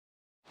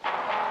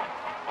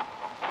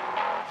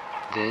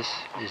This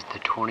is the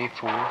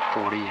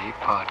 2448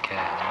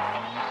 podcast.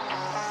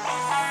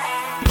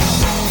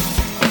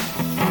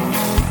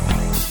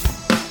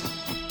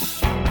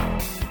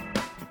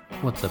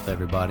 What's up,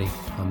 everybody?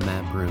 I'm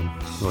Matt Broom,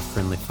 your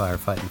friendly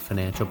firefighting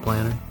financial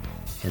planner,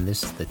 and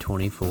this is the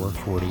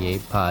 2448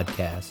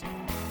 podcast.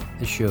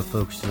 This show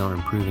focuses on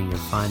improving your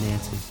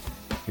finances,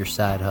 your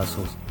side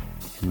hustles,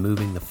 and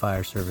moving the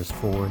fire service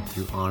forward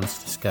through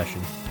honest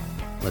discussion.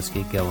 Let's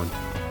get going.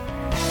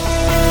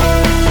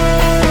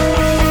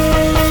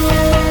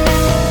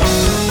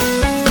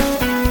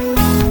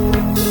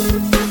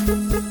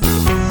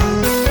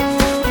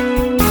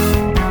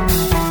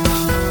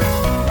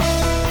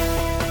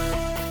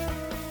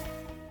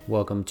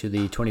 Welcome to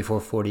the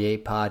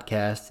 2448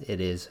 podcast. It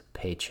is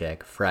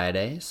Paycheck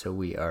Friday, so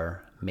we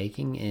are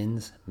making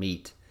ends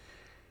meet.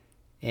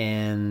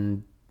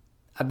 And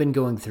I've been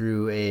going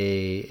through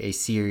a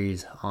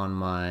series on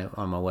my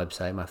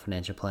website, my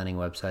financial planning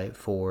website,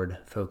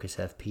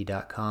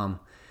 ForwardFocusFP.com,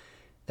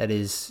 that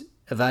is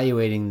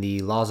evaluating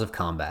the laws of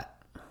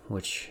combat,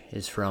 which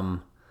is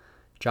from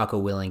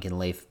Jocko Willink and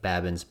Leif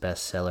Babin's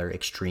bestseller,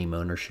 Extreme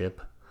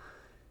Ownership.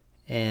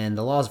 And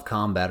the laws of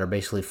combat are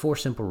basically 4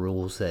 simple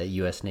rules that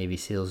U.S. Navy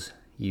SEALs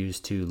use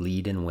to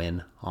lead and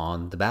win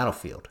on the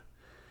battlefield.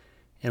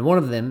 And one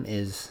of them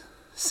is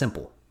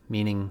simple,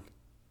 meaning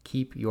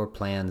keep your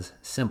plans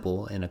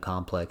simple in a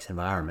complex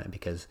environment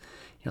because,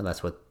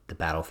 that's what the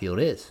battlefield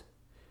is.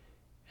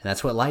 And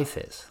that's what life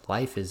is.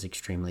 Life is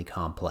extremely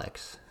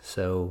complex.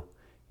 So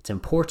it's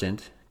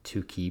important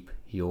to keep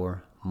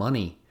your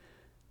money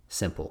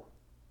simple.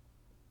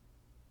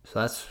 So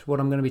that's what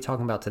I'm going to be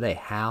talking about today,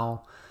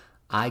 how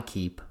I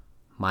keep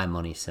my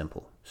money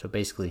simple. So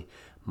basically,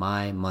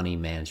 my money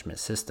management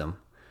system,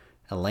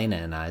 Elena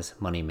and I's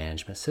money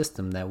management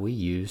system that we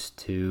use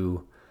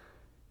to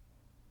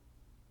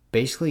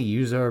basically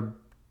use our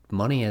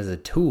money as a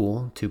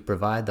tool to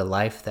provide the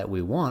life that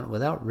we want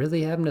without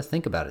really having to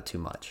think about it too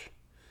much.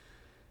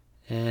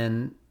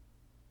 And,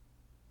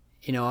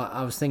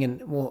 I was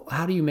thinking, well,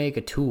 how do you make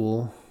a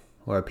tool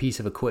or a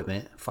piece of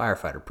equipment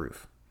firefighter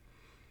proof?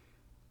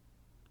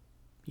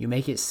 You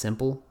make it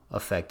simple,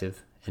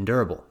 effective, and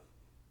durable.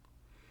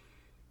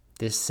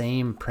 This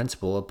same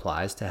principle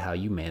applies to how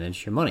you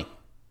manage your money.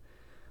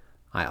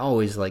 I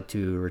always like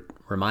to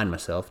remind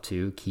myself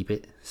to keep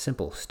it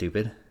simple,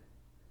 stupid.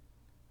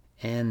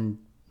 And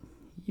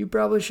you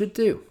probably should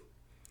too.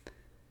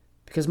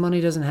 Because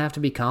money doesn't have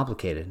to be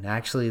complicated.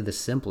 Actually, the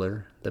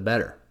simpler, the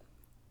better.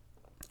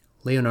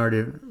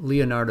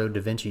 Leonardo da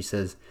Vinci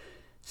says,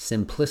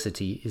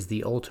 simplicity is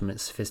the ultimate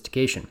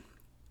sophistication.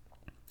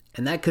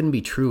 And that couldn't be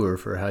truer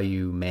for how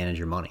you manage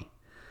your money.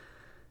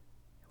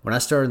 When I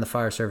started in the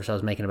fire service, I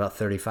was making about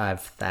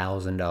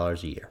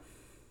 $35,000 a year.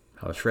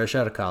 I was fresh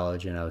out of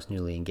college and I was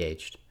newly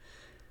engaged.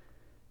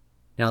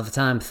 Now, at the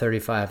time,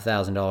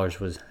 $35,000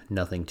 was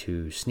nothing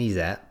to sneeze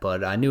at,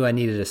 but I knew I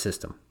needed a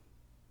system.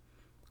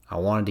 I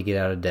wanted to get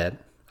out of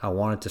debt. I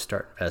wanted to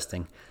start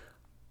investing.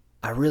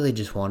 I really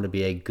just wanted to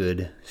be a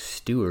good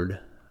steward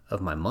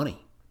of my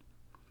money.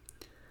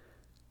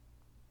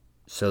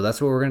 So that's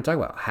what we're going to talk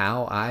about,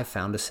 how I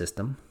found a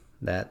system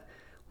that,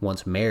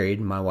 once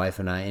married, my wife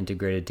and I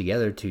integrated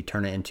together to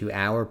turn it into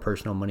our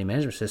personal money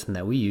management system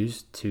that we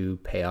use to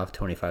pay off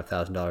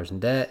 $25,000 in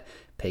debt,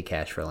 pay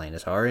cash for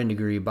Elena's RN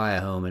degree, buy a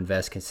home,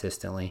 invest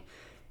consistently,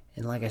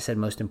 and like I said,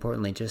 most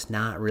importantly, just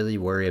not really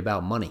worry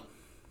about money.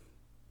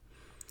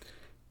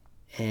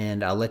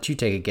 And I'll let you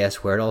take a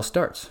guess where it all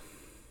starts.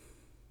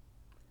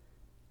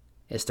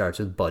 It starts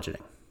with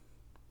budgeting.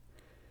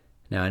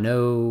 Now, I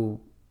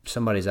know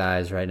somebody's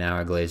eyes right now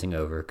are glazing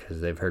over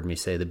because they've heard me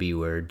say the B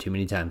word too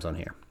many times on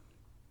here.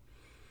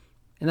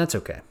 And that's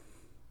okay.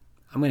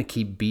 I'm going to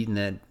keep beating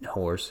that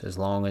horse as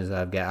long as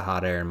I've got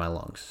hot air in my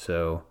lungs.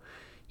 So,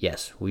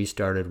 yes, we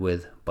started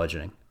with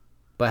budgeting.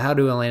 But how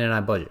do Elena and I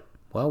budget?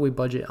 Well, we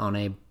budget on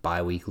a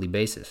bi-weekly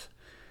basis.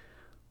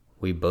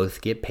 We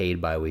both get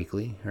paid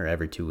bi-weekly, or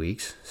every 2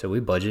 weeks. So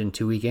we budget in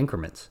 2-week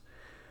increments.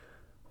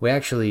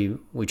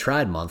 We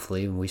tried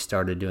monthly. We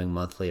started doing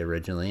monthly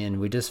originally,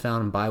 and we just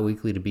found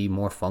bi-weekly to be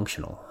more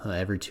functional.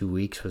 Every 2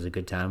 weeks was a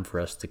good time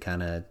for us to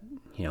kind of,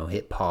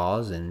 hit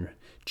pause and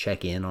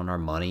check in on our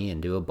money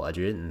and do a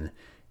budget and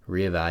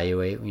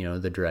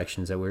reevaluate, the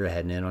directions that we were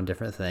heading in on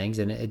different things.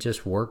 And it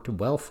just worked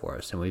well for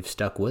us, and we've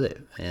stuck with it.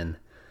 And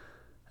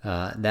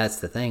that's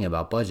the thing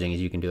about budgeting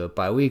is you can do it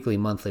bi-weekly,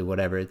 monthly,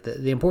 whatever.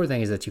 The important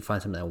thing is that you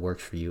find something that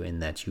works for you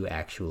and that you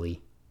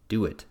actually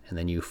do it. And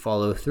then you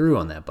follow through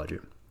on that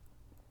budget.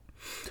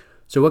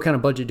 So what kind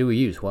of budget do we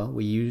use? Well,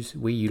 we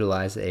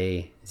utilize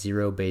a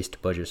zero-based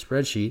budget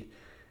spreadsheet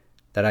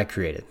that I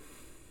created.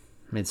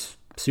 It's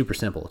super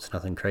simple. It's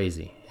nothing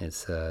crazy.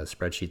 It's a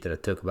spreadsheet that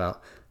it took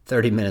about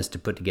 30 minutes to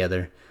put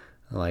together,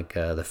 like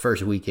the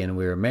first weekend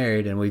we were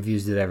married, and we've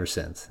used it ever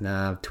since.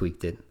 Now, I've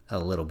tweaked it a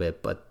little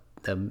bit, but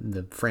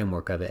the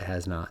framework of it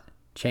has not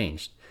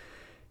changed.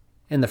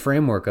 And the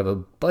framework of a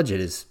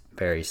budget is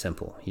very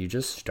simple. You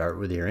just start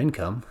with your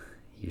income,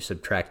 you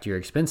subtract your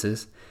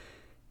expenses,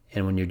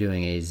 and when you're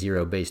doing a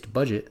zero-based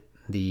budget,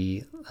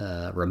 the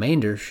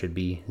remainder should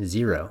be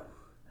zero.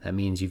 That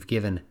means you've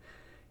given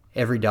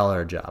every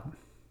dollar a job.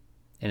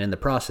 And in the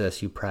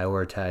process, you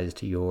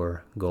prioritized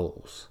your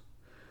goals.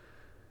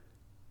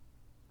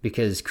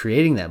 Because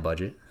creating that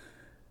budget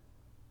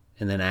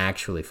and then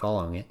actually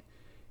following it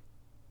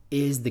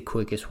is the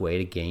quickest way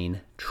to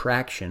gain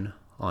traction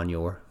on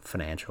your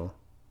financial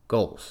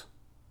goals.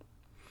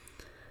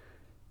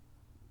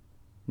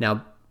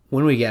 Now,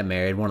 when we got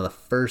married, one of the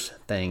first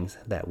things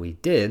that we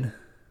did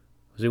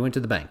was we went to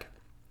the bank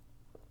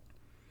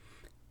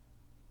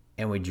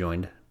and we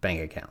joined bank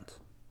accounts.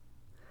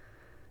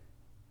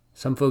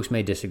 Some folks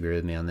may disagree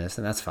with me on this,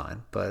 and that's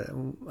fine, but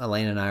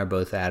Elaine and I are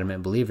both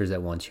adamant believers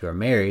that once you are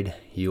married,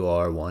 you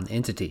are one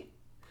entity.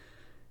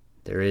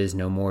 There is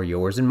no more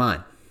yours and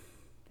mine.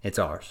 It's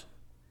ours.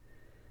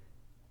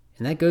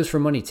 And that goes for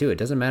money too. It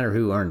doesn't matter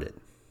who earned it.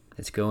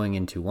 It's going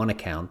into one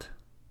account.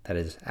 That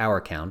is our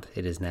account.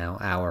 It is now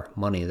our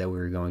money that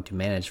we're going to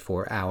manage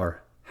for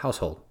our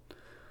household.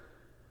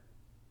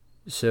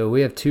 So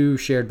we have 2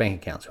 shared bank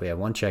accounts. We have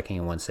one checking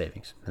and one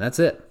savings. And that's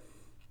it.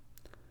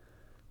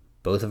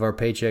 Both of our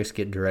paychecks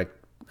get direct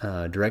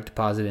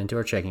deposit into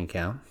our checking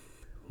account.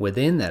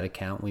 Within that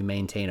account, we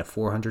maintain a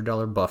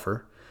 $400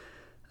 buffer,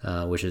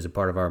 which is a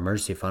part of our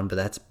emergency fund, but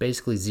that's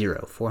basically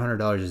zero.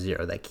 $400 is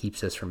zero. That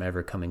keeps us from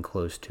ever coming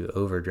close to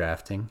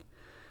overdrafting.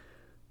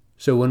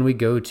 So when we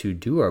go to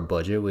do our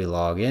budget, we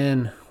log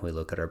in, we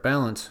look at our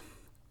balance,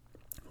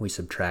 we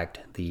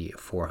subtract the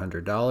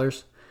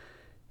 $400,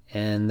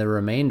 and the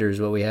remainder is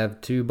what we have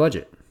to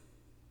budget.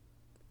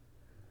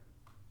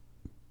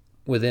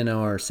 Within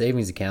our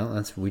savings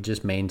account, we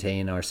just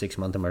maintain our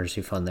 6-month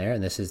emergency fund there,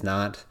 and this is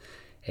not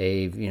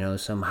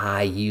some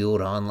high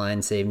yield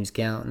online savings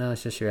account. No,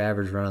 it's just your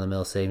average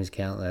run-of-the-mill savings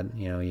account that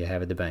you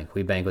have at the bank.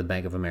 We bank with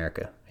Bank of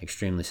America.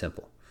 Extremely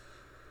simple.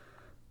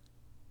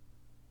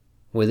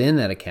 Within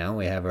that account,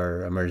 we have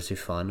our emergency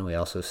fund. We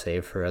also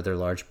save for other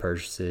large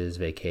purchases,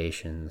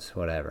 vacations,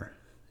 whatever.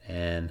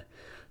 And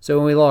so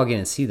when we log in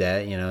and see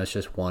that, it's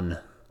just one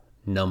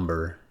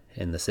number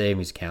in the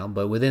savings account.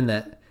 But within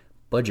that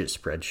budget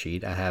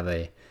spreadsheet, I have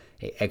a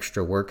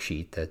extra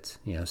worksheet that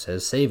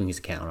says savings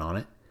account on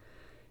it.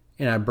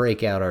 And I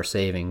break out our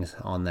savings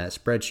on that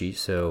spreadsheet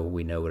so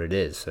we know what it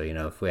is. So,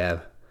 if we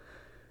have,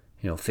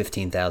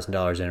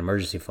 $15,000 in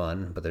emergency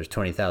fund, but there's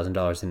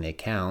 $20,000 in the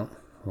account,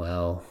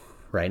 well,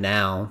 right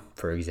now,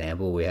 for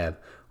example, we have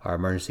our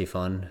emergency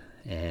fund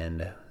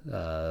and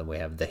we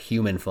have the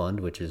human fund,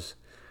 which is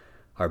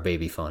our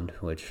baby fund,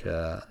 which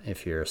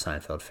if you're a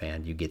Seinfeld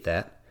fan, you get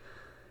that.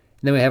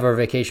 And then we have our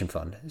vacation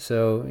fund.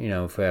 So,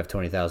 if we have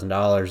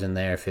 $20,000 in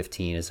there,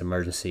 15 is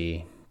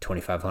emergency,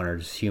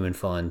 2,500 is human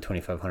fund,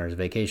 2,500 is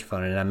vacation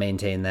fund, and I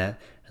maintain that.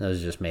 And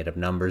those are just made up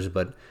numbers,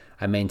 but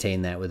I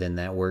maintain that within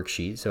that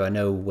worksheet. So I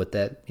know what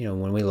that,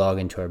 when we log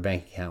into our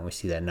bank account, we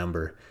see that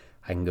number,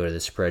 I can go to the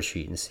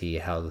spreadsheet and see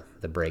how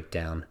the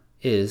breakdown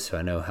is, so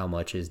I know how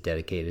much is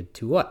dedicated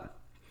to what.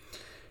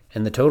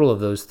 And the total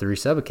of those 3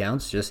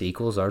 sub-accounts just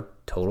equals our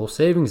total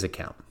savings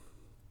account.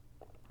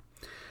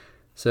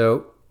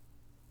 So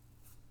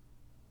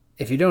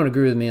if you don't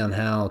agree with me on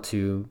how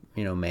to,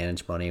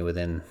 manage money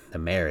within the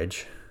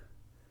marriage,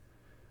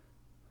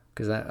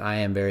 because I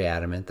am very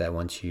adamant that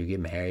once you get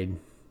married,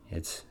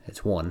 it's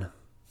one.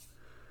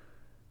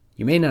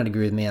 You may not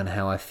agree with me on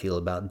how I feel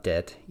about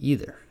debt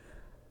either.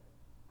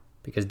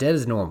 Because debt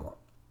is normal.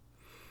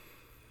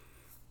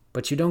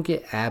 But you don't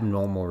get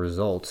abnormal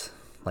results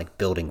like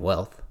building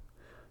wealth.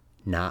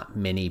 Not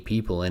many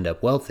people end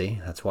up wealthy.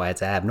 That's why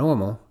it's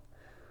abnormal.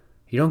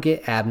 You don't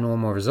get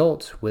abnormal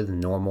results with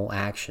normal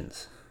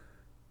actions.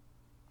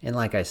 And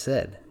like I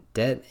said,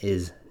 debt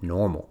is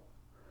normal.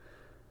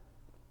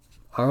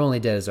 Our only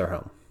debt is our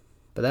home.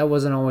 But that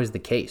wasn't always the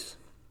case.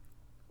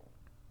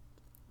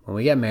 When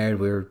we got married,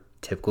 we were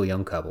a typical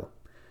young couple.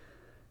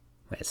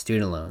 We had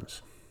student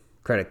loans,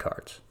 credit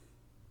cards.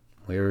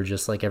 We were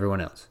just like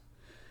everyone else.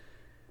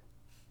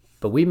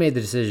 But we made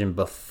the decision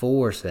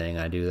before saying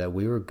I do that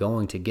we were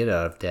going to get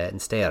out of debt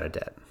and stay out of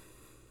debt.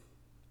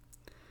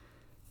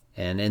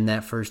 And in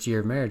that first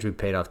year of marriage, we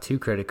paid off 2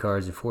 credit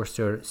cards and 4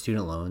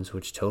 student loans,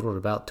 which totaled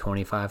about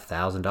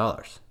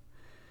 $25,000.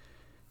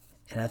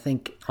 And I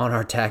think on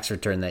our tax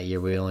return that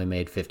year, we only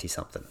made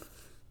 50-something.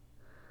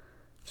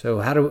 So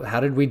how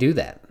did we do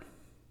that?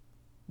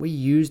 We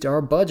used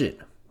our budget.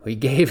 We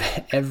gave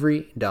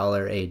every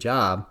dollar a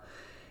job,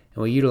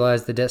 and we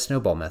utilized the debt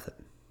snowball method.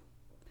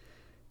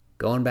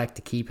 Going back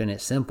to keeping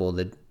it simple,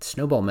 the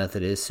snowball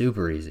method is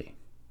super easy,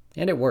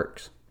 and it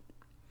works.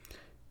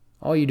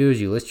 All you do is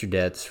you list your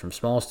debts from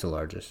smallest to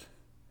largest.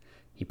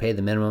 You pay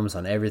the minimums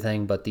on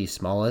everything but the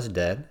smallest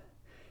debt,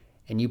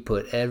 and you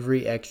put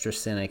every extra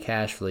cent of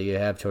cash flow you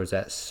have towards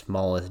that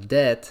smallest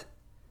debt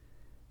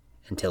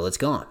until it's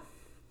gone.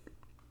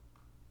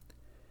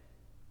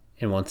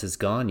 And once it's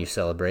gone, you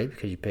celebrate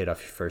because you paid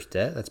off your first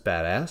debt. That's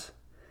badass.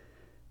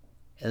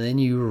 And then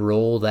you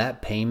roll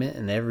that payment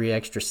and every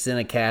extra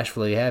cent of cash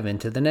flow you have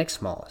into the next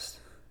smallest.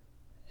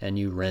 And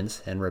you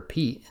rinse and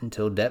repeat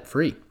until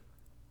debt-free.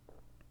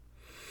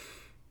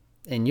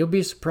 And you'll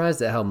be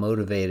surprised at how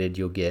motivated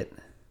you'll get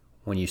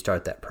when you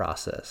start that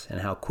process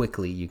and how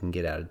quickly you can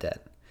get out of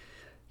debt.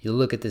 You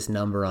look at this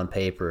number on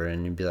paper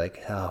and you'd be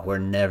like, oh, we're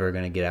never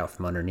going to get out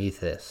from underneath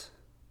this.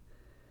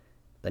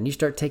 Then you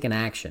start taking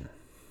action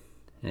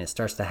and it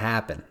starts to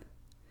happen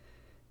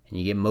and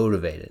you get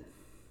motivated.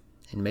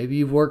 And maybe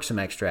you've worked some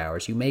extra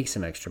hours, you make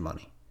some extra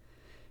money.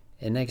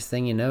 And next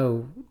thing you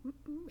know,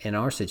 in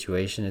our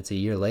situation, it's a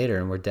year later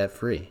and we're debt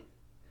free.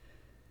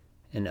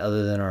 And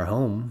other than our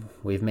home,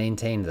 we've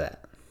maintained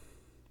that.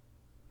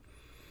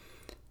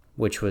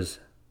 Which was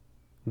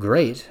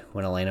great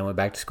when Elena went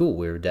back to school.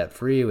 We were debt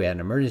free, we had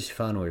an emergency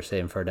fund, we were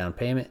saving for a down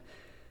payment.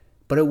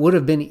 But it would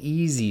have been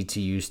easy to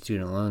use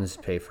student loans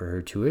to pay for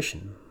her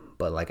tuition.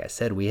 But like I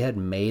said, we had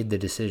made the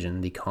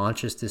decision, the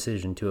conscious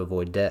decision to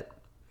avoid debt.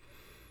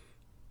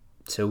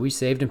 So we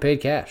saved and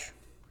paid cash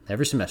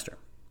every semester.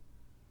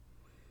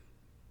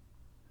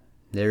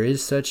 There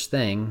is such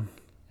thing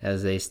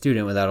as a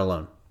student without a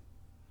loan.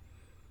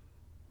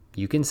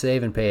 You can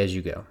save and pay as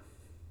you go.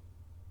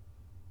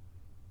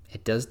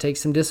 It does take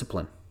some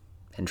discipline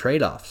and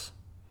trade-offs.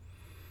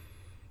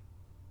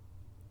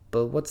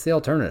 But what's the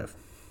alternative?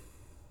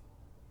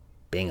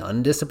 Being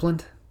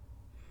undisciplined?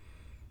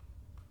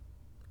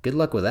 Good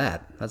luck with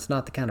that. That's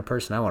not the kind of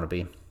person I want to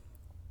be.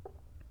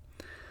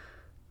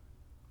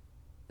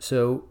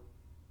 So,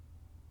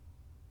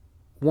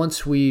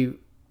 once we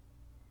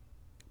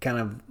kind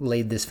of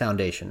laid this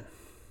foundation,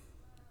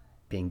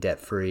 being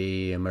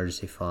debt-free,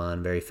 emergency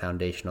fund, very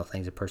foundational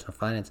things in personal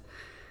finance,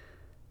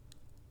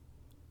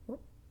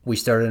 we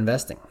started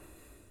investing.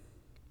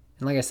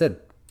 And like I said,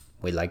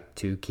 we like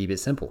to keep it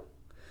simple.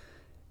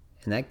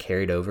 And that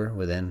carried over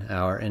within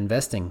our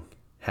investing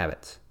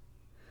habits.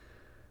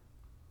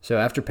 So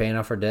after paying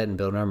off our debt and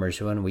building our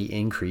emergency fund, we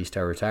increased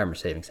our retirement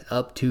savings.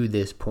 Up to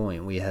this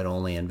point, we had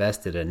only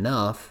invested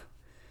enough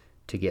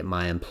to get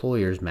my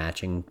employer's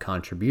matching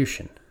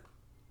contribution.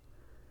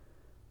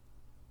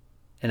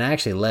 And I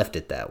actually left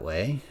it that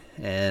way,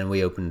 and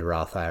we opened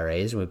Roth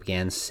IRAs, and we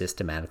began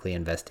systematically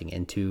investing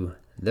into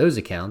those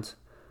accounts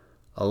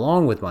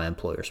along with my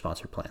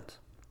employer-sponsored plans.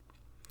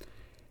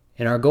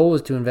 And our goal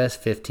was to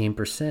invest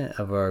 15%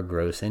 of our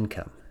gross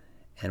income,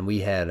 and we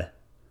had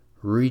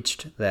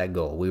reached that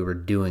goal. We were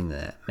doing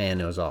that. Man,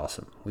 it was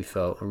awesome. We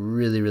felt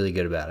really, really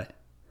good about it.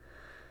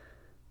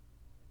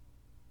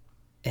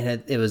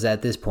 And it was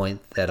at this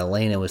point that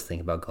Elena was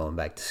thinking about going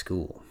back to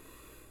school.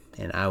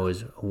 And I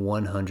was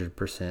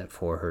 100%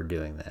 for her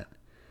doing that.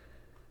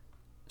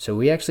 So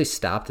we actually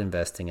stopped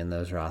investing in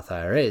those Roth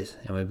IRAs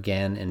and we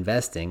began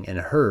investing in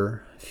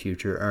her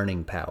future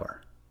earning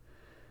power.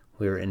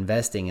 We were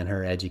investing in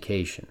her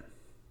education.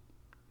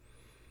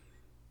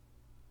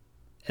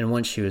 And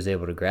once she was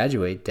able to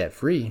graduate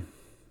debt-free,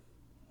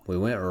 we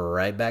went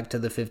right back to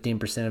the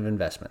 15% of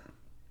investment.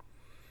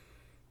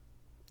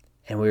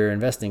 And we were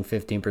investing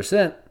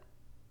 15%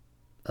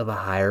 of a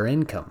higher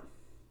income.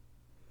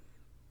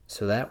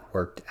 So that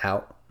worked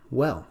out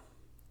well.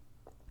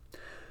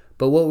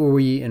 But what were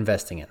we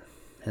investing in?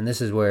 And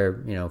this is where,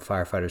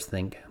 firefighters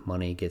think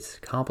money gets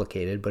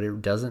complicated, but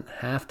it doesn't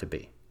have to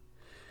be.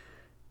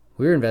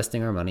 We were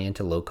investing our money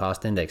into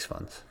low-cost index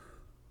funds.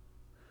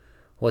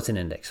 What's an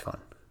index fund?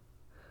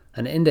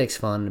 An index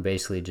fund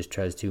basically just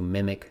tries to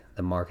mimic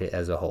the market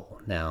as a whole.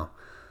 Now,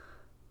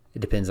 it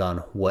depends on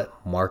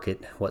what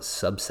market, what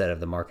subset of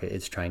the market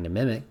it's trying to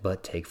mimic,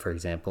 but take, for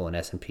example, an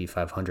S&P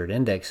 500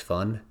 index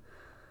fund.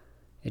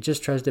 It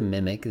just tries to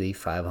mimic the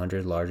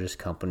 500 largest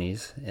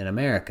companies in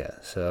America.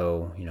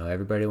 So,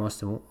 everybody wants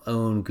to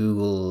own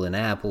Google and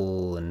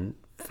Apple and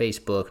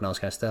Facebook and all this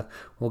kind of stuff.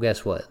 Well,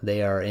 guess what?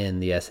 They are in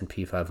the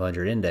S&P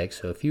 500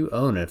 index. So if you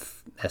own a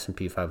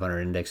S&P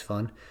 500 index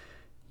fund,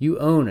 you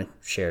own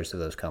shares of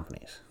those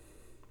companies.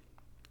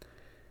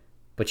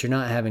 But you're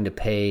not having to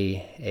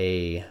pay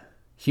a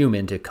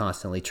human to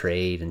constantly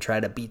trade and try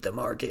to beat the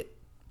market.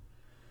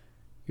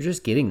 You're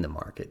just getting the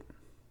market.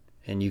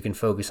 And you can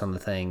focus on the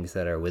things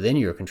that are within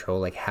your control,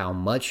 like how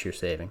much you're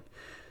saving.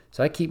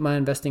 So I keep my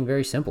investing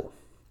very simple.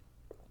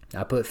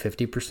 I put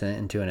 50%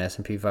 into an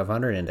S&P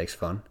 500 index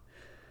fund.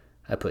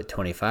 I put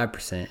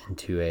 25%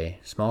 into a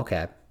small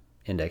cap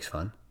index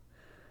fund.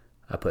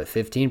 I put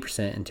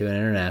 15% into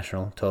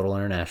an total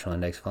international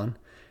index fund.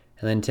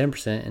 And then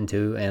 10%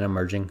 into an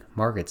emerging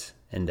markets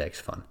index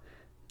fund.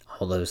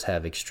 All those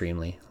have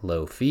extremely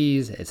low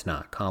fees. It's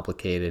not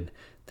complicated.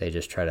 They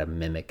just try to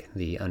mimic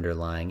the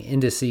underlying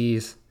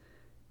indices.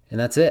 And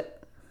that's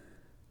it.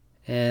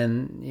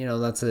 And,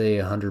 that's a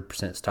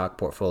 100% stock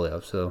portfolio.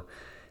 So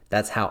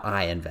that's how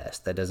I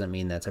invest. That doesn't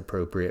mean that's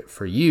appropriate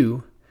for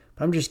you,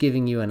 but I'm just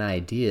giving you an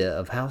idea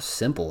of how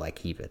simple I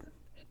keep it.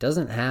 It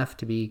doesn't have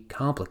to be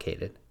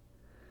complicated.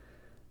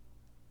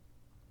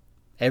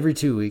 Every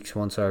 2 weeks,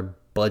 once our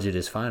budget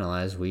is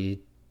finalized,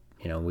 we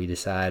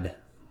decide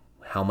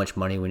how much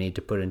money we need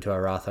to put into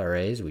our Roth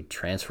IRAs. We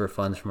transfer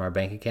funds from our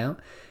bank account,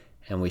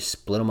 and we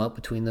split them up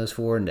between those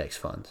 4 index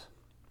funds.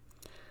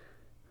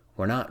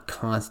 We're not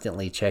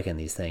constantly checking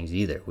these things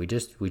either. We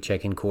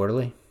check in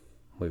quarterly.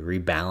 We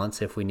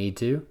rebalance if we need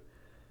to.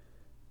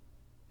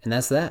 And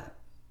that's that.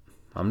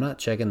 I'm not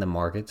checking the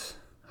markets.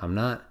 I'm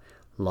not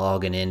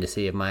logging in to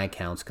see if my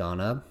account's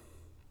gone up.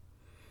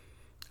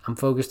 I'm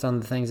focused on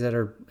the things that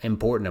are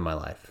important in my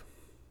life,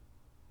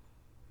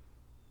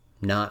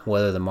 not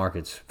whether the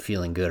market's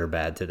feeling good or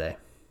bad today.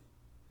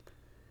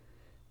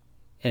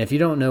 And if you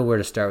don't know where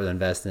to start with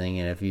investing,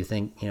 and if you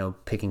think,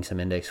 picking some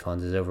index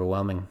funds is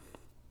overwhelming,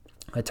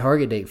 a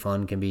target date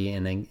fund can be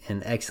an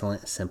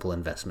excellent, simple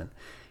investment.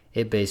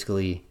 It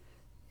basically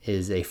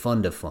is a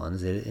fund of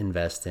funds. It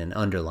invests in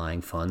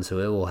underlying funds, so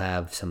it will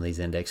have some of these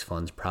index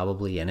funds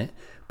probably in it,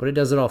 but it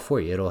does it all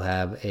for you. It'll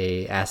have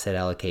a asset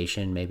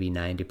allocation, maybe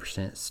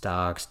 90%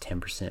 stocks,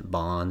 10%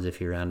 bonds if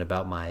you're around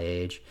about my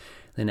age.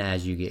 Then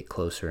as you get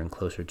closer and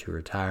closer to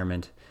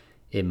retirement,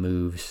 it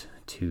moves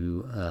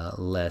to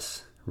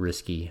less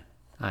risky,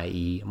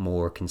 i.e.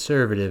 more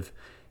conservative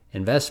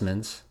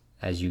investments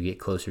as you get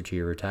closer to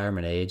your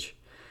retirement age.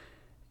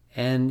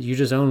 And you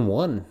just own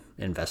one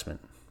investment.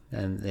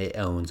 And it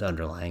owns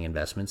underlying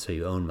investments, so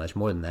you own much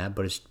more than that,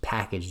 but it's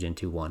packaged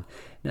into one.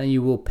 Now,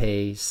 you will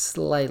pay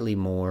slightly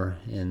more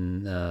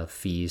in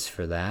fees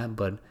for that,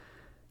 but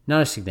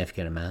not a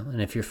significant amount.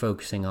 And if you're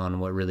focusing on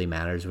what really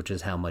matters, which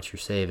is how much you're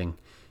saving,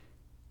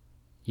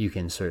 you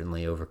can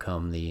certainly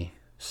overcome the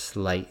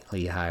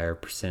slightly higher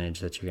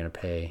percentage that you're going to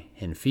pay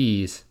in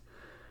fees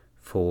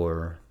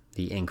for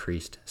the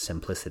increased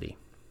simplicity.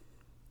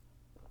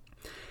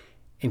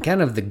 And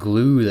kind of the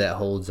glue that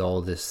holds all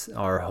this,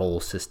 our whole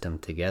system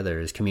together,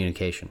 is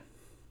communication.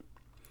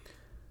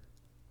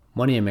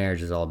 Money and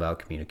marriage is all about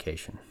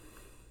communication.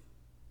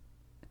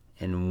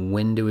 And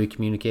when do we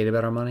communicate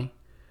about our money?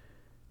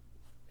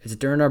 It's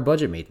during our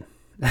budget meeting.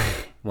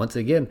 Once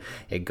again,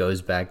 it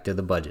goes back to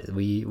the budget.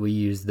 We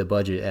use the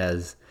budget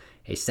as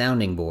a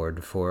sounding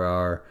board for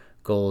our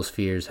goals,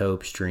 fears,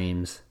 hopes,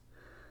 dreams.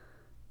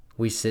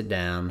 We sit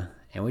down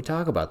and we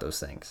talk about those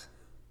things.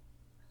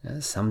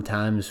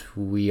 Sometimes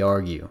we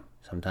argue.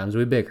 Sometimes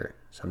we bicker.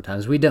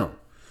 Sometimes we don't.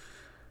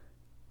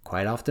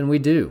 Quite often we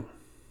do.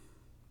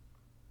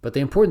 But the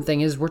important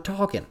thing is we're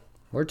talking.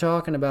 We're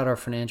talking about our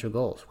financial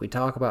goals. We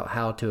talk about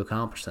how to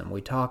accomplish them.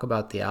 We talk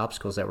about the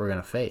obstacles that we're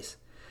going to face.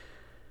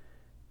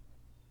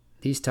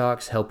 These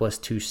talks help us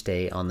to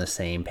stay on the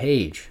same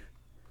page.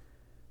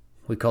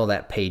 We call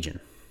that paging.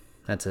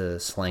 That's a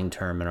slang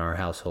term in our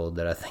household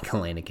that I think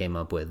Elena came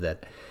up with,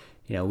 that,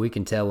 we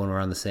can tell when we're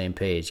on the same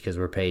page because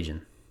we're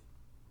paging.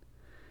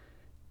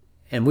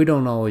 And we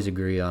don't always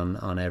agree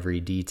on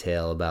every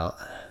detail about,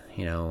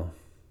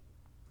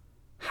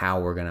 how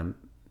we're going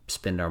to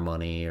spend our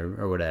money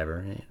or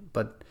whatever.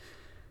 But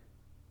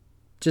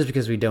just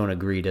because we don't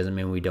agree doesn't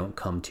mean we don't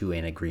come to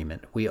an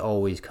agreement. We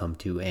always come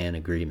to an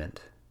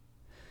agreement.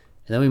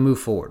 And then we move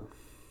forward.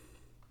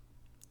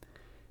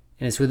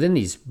 And it's within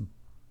these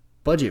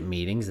budget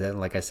meetings that,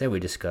 like I said,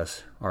 we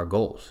discuss our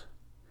goals.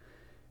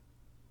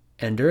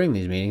 And during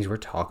these meetings, we're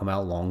talking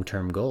about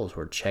long-term goals.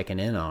 We're checking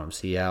in on them,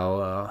 see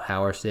how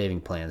our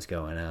saving plan's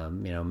going.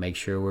 Make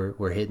sure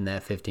we're hitting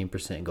that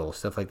 15% goal,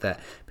 stuff like that.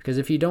 Because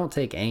if you don't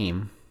take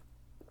aim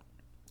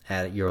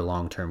at your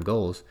long-term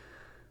goals,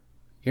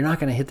 you're not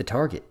going to hit the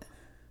target.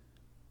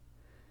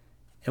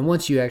 And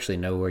once you actually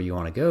know where you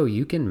want to go,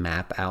 you can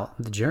map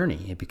out the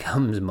journey. It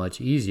becomes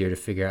much easier to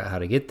figure out how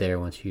to get there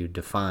once you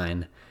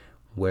define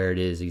where it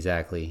is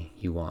exactly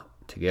you want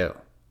to go.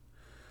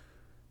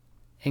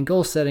 And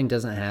goal setting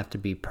doesn't have to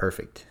be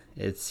perfect.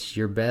 It's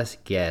your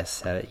best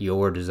guess at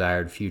your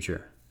desired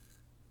future.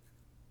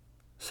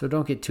 So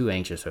don't get too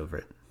anxious over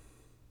it.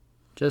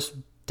 Just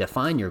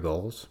define your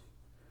goals,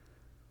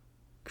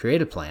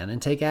 create a plan,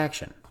 and take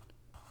action.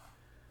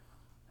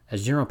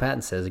 As General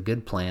Patton says, a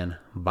good plan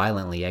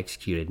violently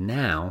executed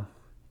now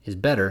is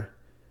better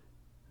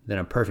than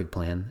a perfect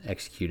plan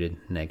executed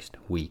next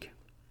week.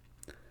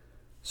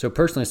 So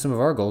personally, some of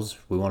our goals,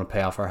 we want to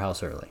pay off our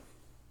house early,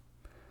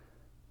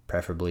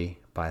 preferably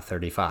by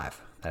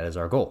 35. That is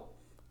our goal.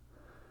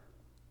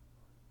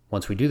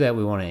 Once we do that,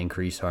 we want to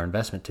increase our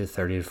investment to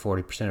 30 to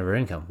 40% of our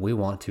income. We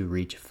want to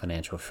reach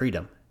financial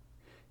freedom.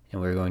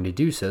 And we're going to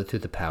do so through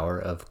the power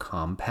of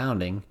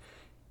compounding.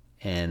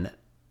 And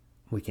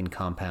we can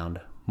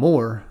compound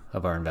more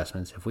of our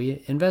investments if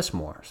we invest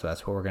more. So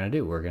that's what we're going to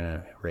do. We're going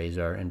to raise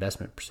our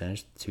investment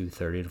percentage to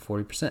 30 to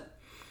 40%.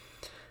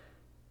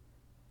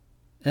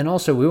 And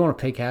also, we want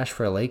to pay cash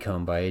for a lake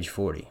home by age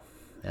 40.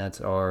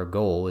 That's our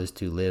goal, is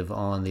to live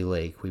on the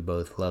lake. We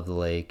both love the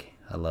lake.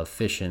 I love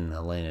fishing.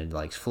 Elena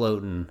likes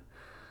floating.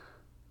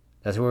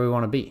 That's where we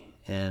want to be.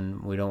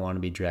 And we don't want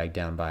to be dragged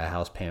down by a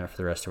house payment for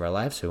the rest of our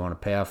life. So we want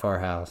to pay off our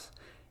house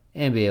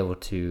and be able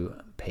to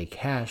pay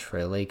cash for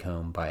a lake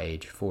home by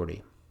age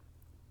 40.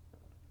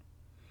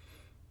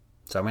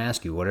 So I'm going to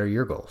ask you, what are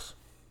your goals?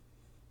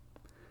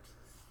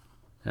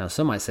 Now,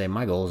 some might say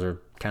my goals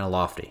are kind of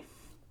lofty.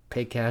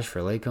 Pay cash for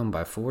a lake home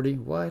by 40?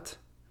 What?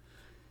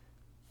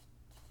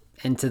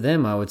 And to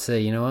them, I would say,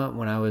 you know what?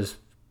 When I was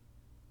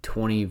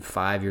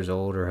 25 years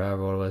old, or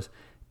however old I was,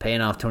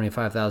 paying off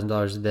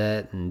 $25,000 of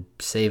debt and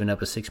saving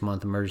up a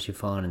 6-month emergency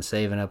fund and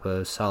saving up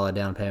a solid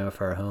down payment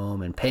for our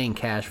home and paying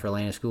cash for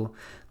Atlantic school,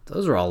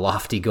 those are all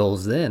lofty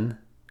goals then.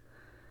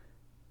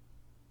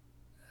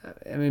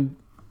 I mean,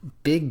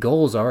 big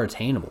goals are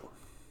attainable,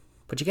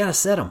 but you got to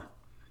set them.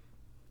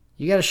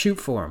 You got to shoot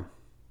for them.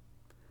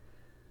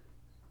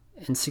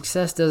 And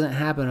success doesn't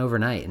happen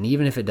overnight. And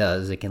even if it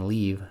does, it can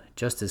leave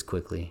just as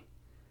quickly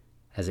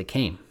as it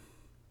came.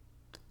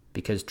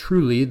 Because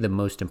truly, the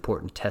most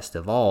important test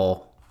of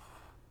all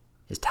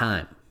is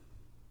time.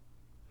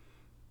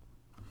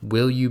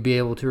 Will you be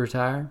able to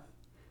retire?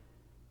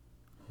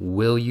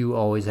 Will you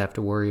always have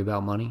to worry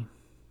about money?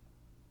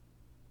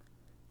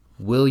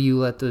 Will you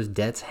let those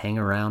debts hang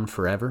around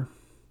forever?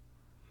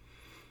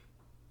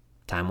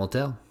 Time will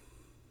tell.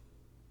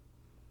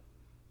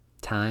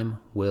 Time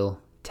will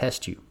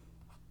test you.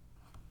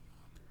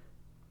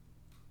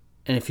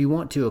 And if you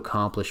want to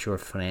accomplish your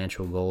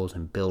financial goals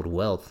and build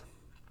wealth,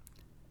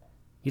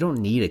 you don't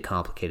need a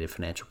complicated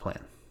financial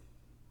plan.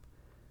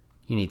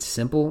 You need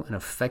simple and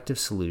effective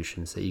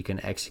solutions that you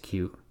can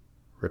execute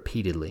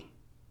repeatedly.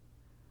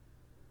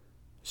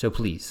 So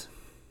please,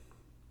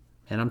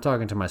 and I'm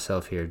talking to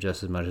myself here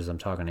just as much as I'm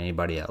talking to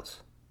anybody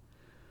else,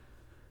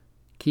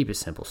 keep it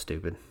simple,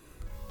 stupid.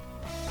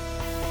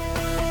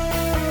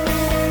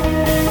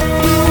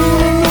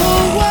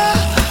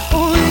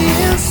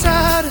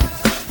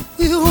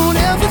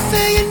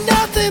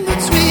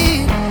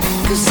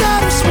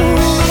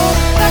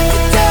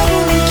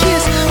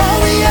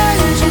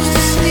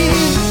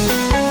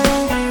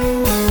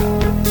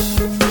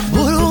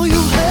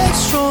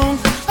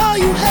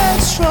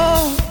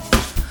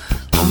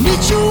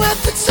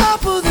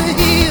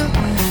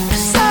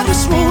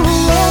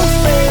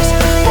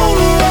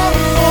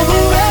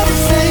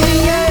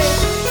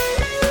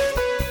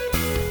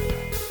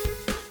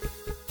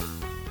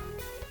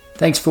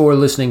 Thanks for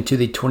listening to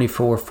the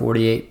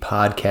 2448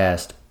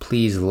 podcast.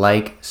 Please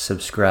like,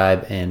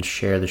 subscribe, and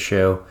share the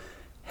show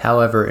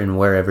however and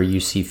wherever you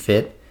see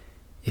fit.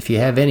 If you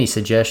have any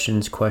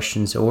suggestions,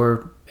 questions,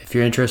 or if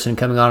you're interested in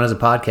coming on as a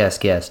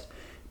podcast guest,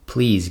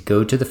 please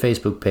go to the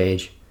Facebook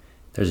page.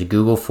 There's a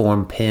Google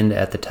form pinned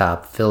at the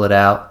top. Fill it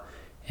out,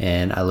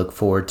 and I look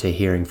forward to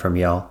hearing from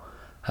y'all.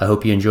 I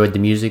hope you enjoyed the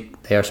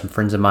music. They are some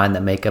friends of mine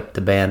that make up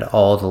the band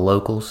All the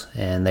Locals,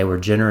 and they were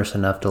generous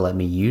enough to let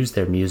me use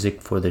their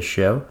music for this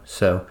show.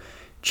 So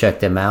check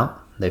them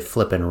out. They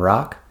flippin'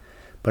 rock.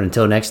 But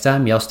until next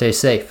time, y'all stay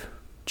safe.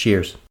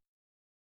 Cheers.